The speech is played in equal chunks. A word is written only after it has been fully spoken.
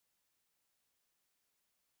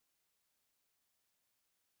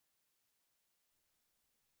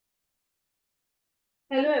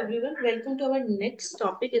Hello everyone, welcome to our next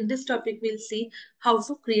topic. In this topic, we'll see how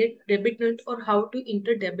to create debit note or how to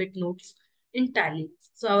enter debit notes in Tally.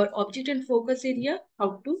 So our object and focus area,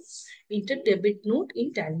 how to enter debit note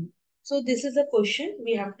in Tally. So this is a question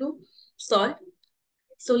we have to solve.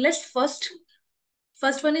 So let's first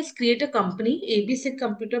one is create a company, ABC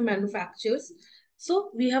Computer Manufacturers.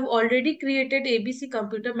 So we have already created ABC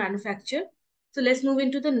Computer Manufacture. So let's move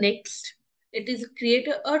into the next. It is create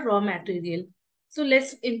a raw material. So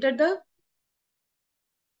let's to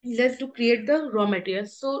create the raw material.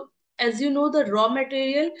 So as you know, the raw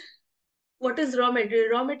material, what is raw material?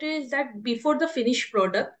 Raw material is that before the finished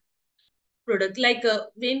product like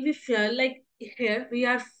when we feel like here we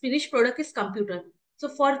are finished product is computer. So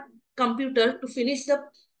for computer to finish the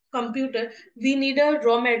computer, we need a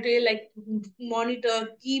raw material like monitor,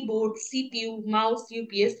 keyboard, CPU, mouse,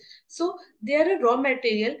 UPS. So they are a raw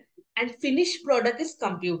material and finished product is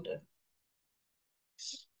computer.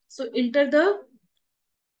 So enter the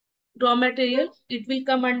raw material, it will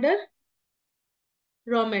come under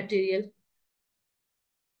raw material.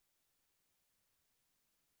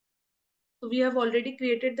 So we have already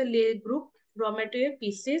created the layer group, raw material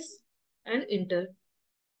pieces and enter.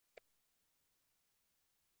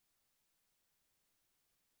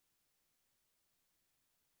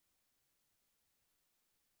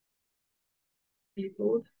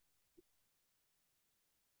 Keyboard.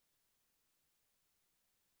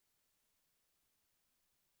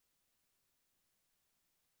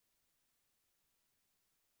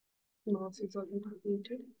 Mouse is already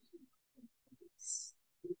created.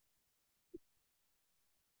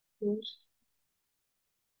 Here,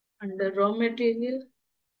 under raw material,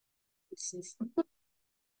 this is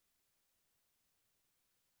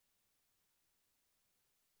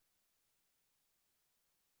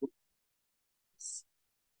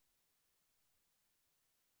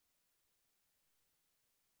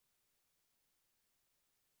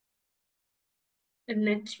and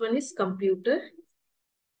next one is computer.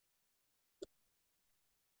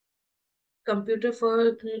 Computer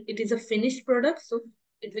for it is a finished product, so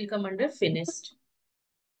it will come under finished.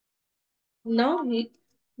 Now we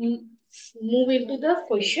move into the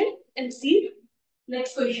question and see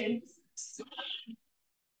next question.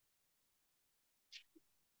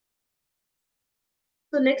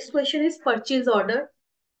 So next question is purchase order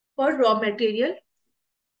for raw material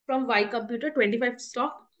from Y Computer 25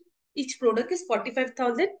 stock. Each product is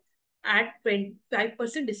 45,000 at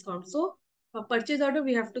 25% discount. So for purchase order,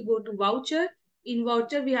 we have to go to voucher. In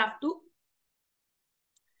voucher, we have to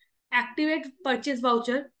activate purchase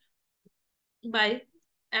voucher by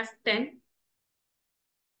F10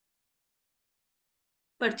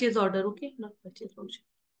 purchase order. Okay, not purchase voucher.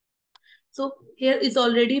 So here is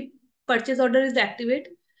already purchase order is activate.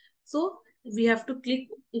 So we have to click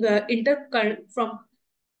enter from.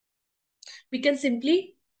 We can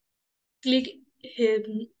simply click here,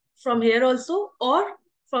 from here also, or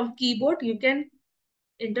from keyboard you can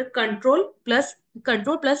enter control plus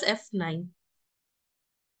F9.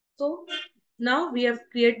 So now we have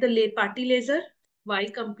created the party laser Y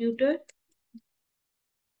Computer.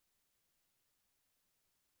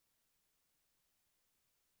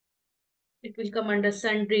 It will come under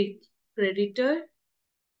sundry creditor.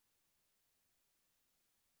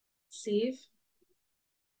 Save.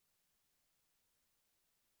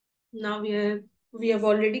 Now we have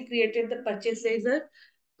already created the purchase laser.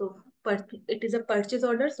 So it is a purchase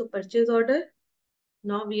order. So purchase order.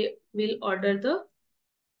 Now we will order the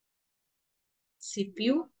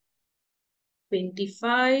CPU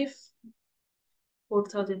 25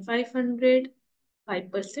 4,500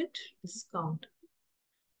 5% discount.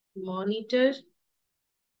 Monitor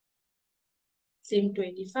same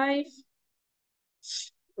 25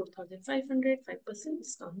 4,500 5%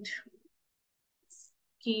 discount.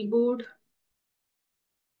 Keyboard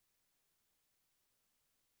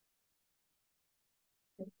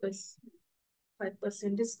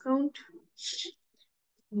 5% discount.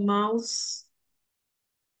 Mouse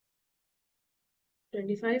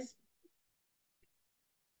 25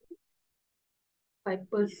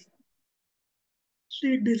 5%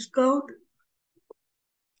 discount.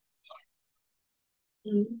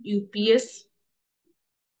 UPS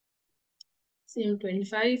same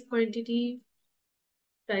 25 quantity,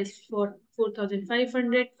 price for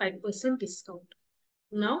 4,500 5% discount.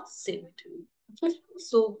 Now save it. Okay.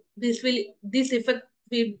 So this effect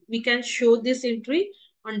we can show this entry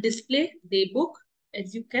on display daybook.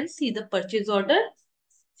 As you can see the purchase order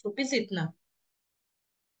rupees itna.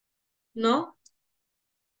 Now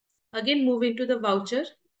again move into the voucher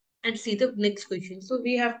and see the next question. So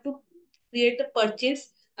we have to create a purchase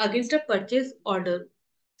against a purchase order.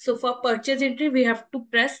 So for purchase entry, we have to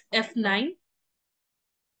press F9.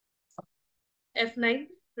 F9,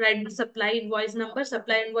 write the supply invoice number.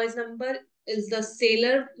 Supply invoice number is the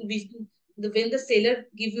seller. When the seller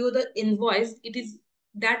give you the invoice, it is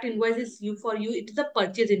that invoice is you for you. It is a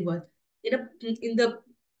purchase invoice. In the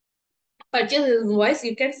purchase invoice,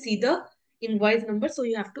 you can see the invoice number. So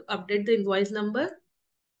you have to update the invoice number.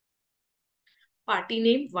 Party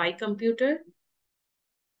name Y computer.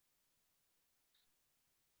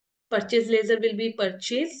 Purchase laser will be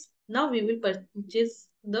purchase. Now we will purchase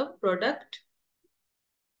the product.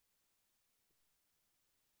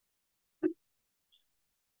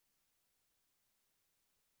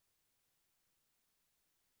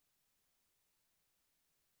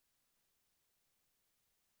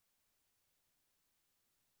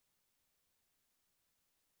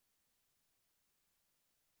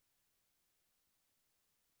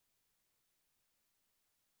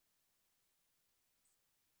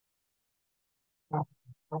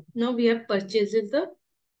 Now we have purchased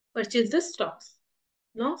the stocks.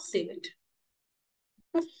 Now save it.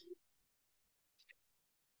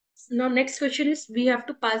 Now next question is we have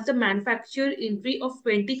to pass the manufacturer entry of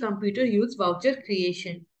 20 computer use voucher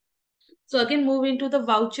creation. So again move into the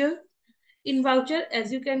voucher. In voucher,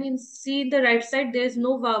 as you can see in the right side, there is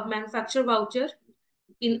no manufacturer voucher.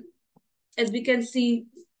 In as we can see,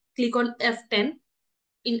 click on F10.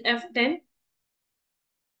 In F10,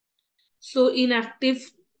 so inactive.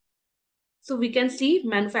 So we can see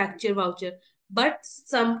manufacturer voucher, but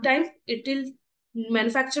sometimes it will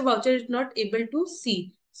manufacturer voucher is not able to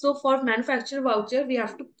see. So for manufacturer voucher, we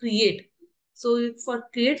have to create. So for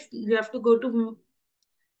create, you have to go to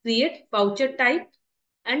create voucher type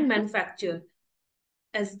and manufacturer.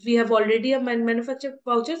 As we have already a manufacturer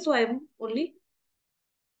voucher, so I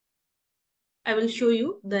will show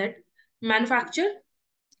you that manufacturer.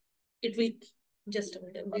 It will just a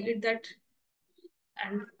minute. Delete that,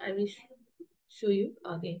 and I will show you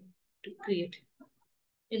again to create.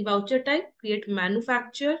 In voucher type, create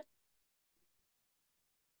manufacturer.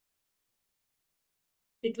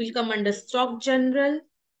 It will come under stock general.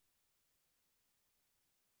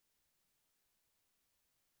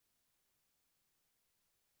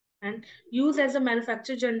 And use as a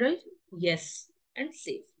manufacturer general. Yes. And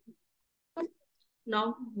save.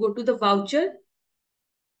 Now go to the voucher.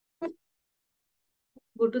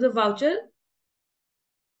 Go to the voucher.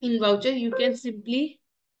 In voucher, you can simply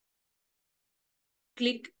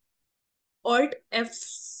click Alt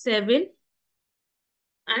F7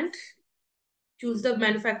 and choose the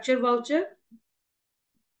manufacturer voucher,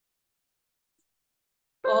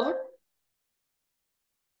 or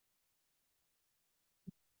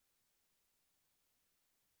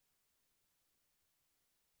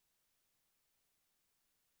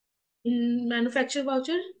in manufacturer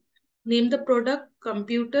voucher, name the product,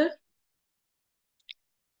 computer,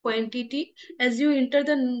 quantity. As you enter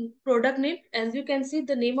the product name, as you can see,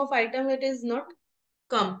 the name of item it is not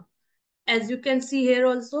come. As you can see here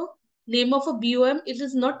also, name of a BOM, it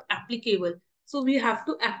is not applicable. So we have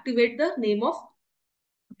to activate the name of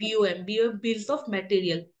BOM, bills of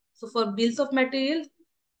material. So for bills of material,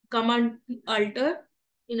 command alter,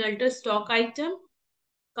 in alter stock item,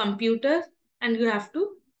 computer, and you have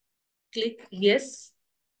to click yes,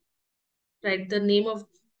 write the name of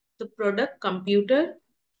the product, computer,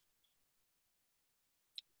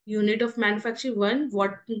 unit of manufacture one,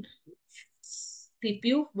 what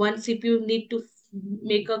CPU, one CPU need to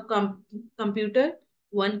make a computer,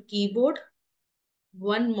 one keyboard,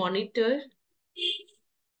 one monitor,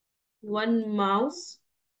 one mouse,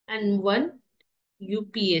 and one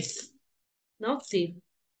UPS. Now save.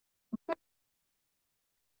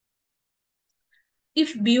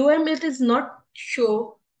 If BOM it is not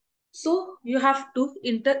show, so you have to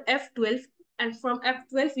enter F12, and from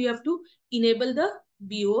F12 you have to enable the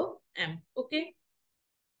BOM. Okay,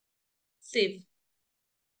 save.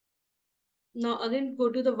 Now again go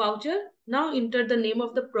to the voucher. Now enter the name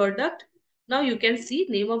of the product. Now you can see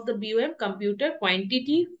name of the BOM, computer,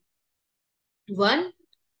 quantity, one,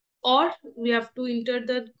 or we have to enter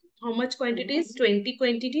the how much quantities, 20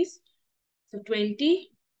 quantities. So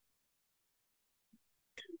 20,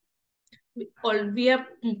 or we have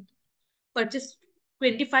purchased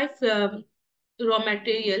 25 raw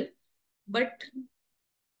material, but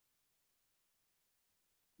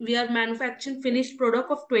we are manufacturing finished product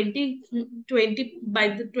of 20 by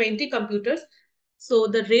the 20 computers. So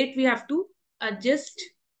the rate we have to adjust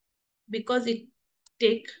because it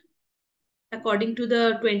take according to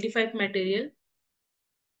the 25 material.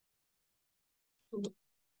 So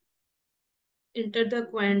enter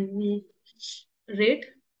the rate.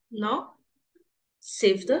 Now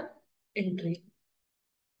save the entry.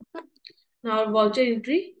 Now voucher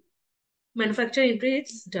entry, manufacturer entry,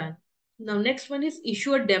 it's done. Now next one is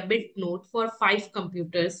issue a debit note for 5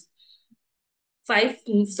 computers. 5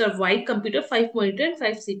 computer, 5 monitor, and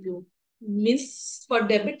 5 CPU. Means for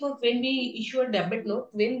debit note, when we issue a debit note,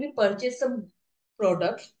 when we purchase some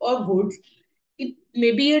products or goods, it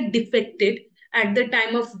may be a defected at the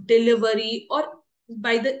time of delivery or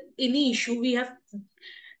by the any issue we have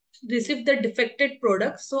received the defected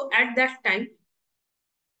product. So at that time,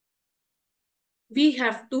 we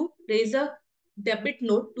have to raise a debit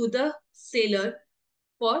note to the seller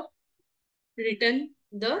for return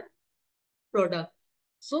the product.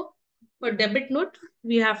 So for debit note,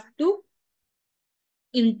 we have to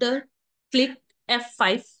enter, click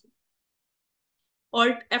F5,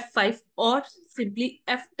 Alt F5 or simply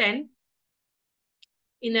F10.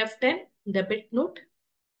 In F10, debit note.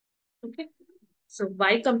 Okay. So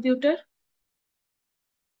by computer,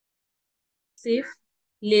 save.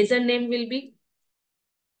 Laser name will be,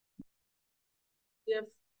 we have,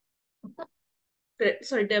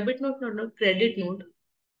 sorry, debit note, not credit note.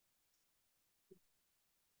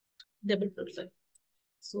 Debit note, sorry.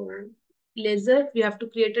 So laser, we have to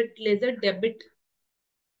create a laser debit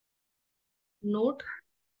note.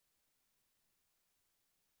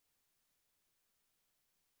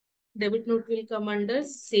 Debit note will come under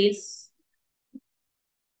sales.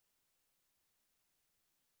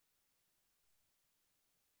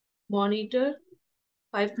 Monitor,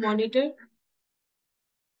 5 monitor,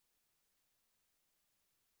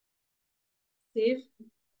 save,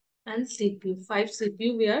 and CPU. 5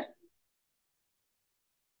 CPU, we are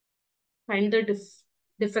find the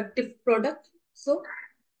defective product. So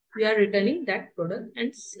we are returning that product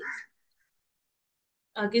and save.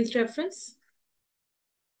 Against reference,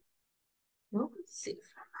 now save.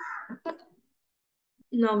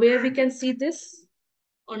 Now where we can see this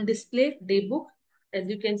on display daybook, as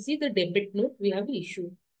you can see the debit note we have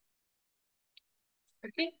issued.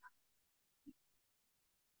 Okay.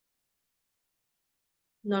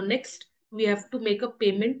 Now next we have to make a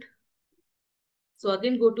payment. So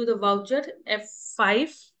again go to the voucher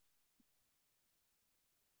F5,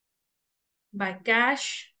 by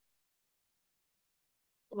cash,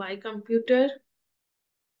 Y computer.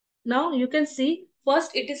 Now you can see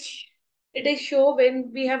first it is show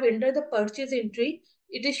when we have entered the purchase entry,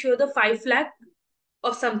 it is show the 5 lakh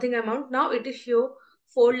of something amount. Now it is show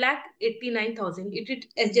 4,89,000. It is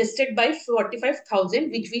adjusted by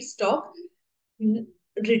 45,000 which we stock,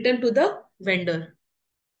 return to the vendor,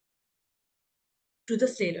 to the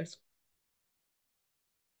sellers.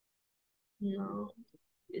 Now,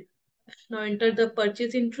 now enter the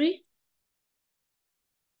purchase entry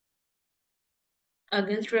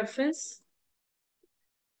against reference.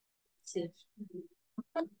 Save.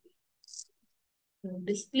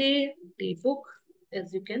 Display daybook,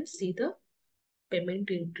 as you can see the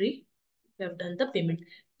payment entry. We have done the payment.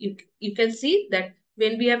 You can see that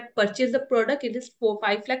when we have purchased the product, it is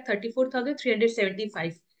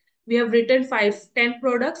 5,34,375. We have written 10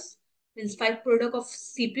 products, means 5 product of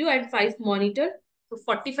CPU and 5 monitor. So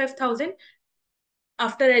 45,000.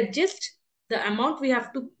 After adjust the amount we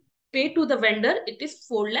have to pay to the vendor, it is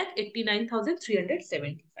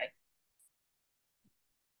 4,89,375.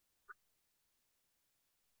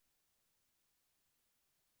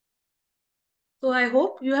 So I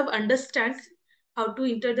hope you have understand how to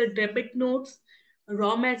enter the debit notes,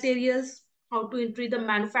 raw materials, how to enter the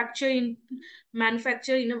manufacture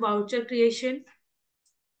in a voucher creation.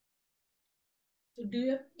 So do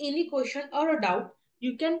you have any question or a doubt?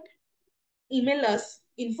 You can email us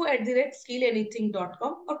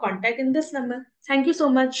info@skillanything.com or contact in this number. Thank you so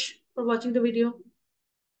much for watching the video.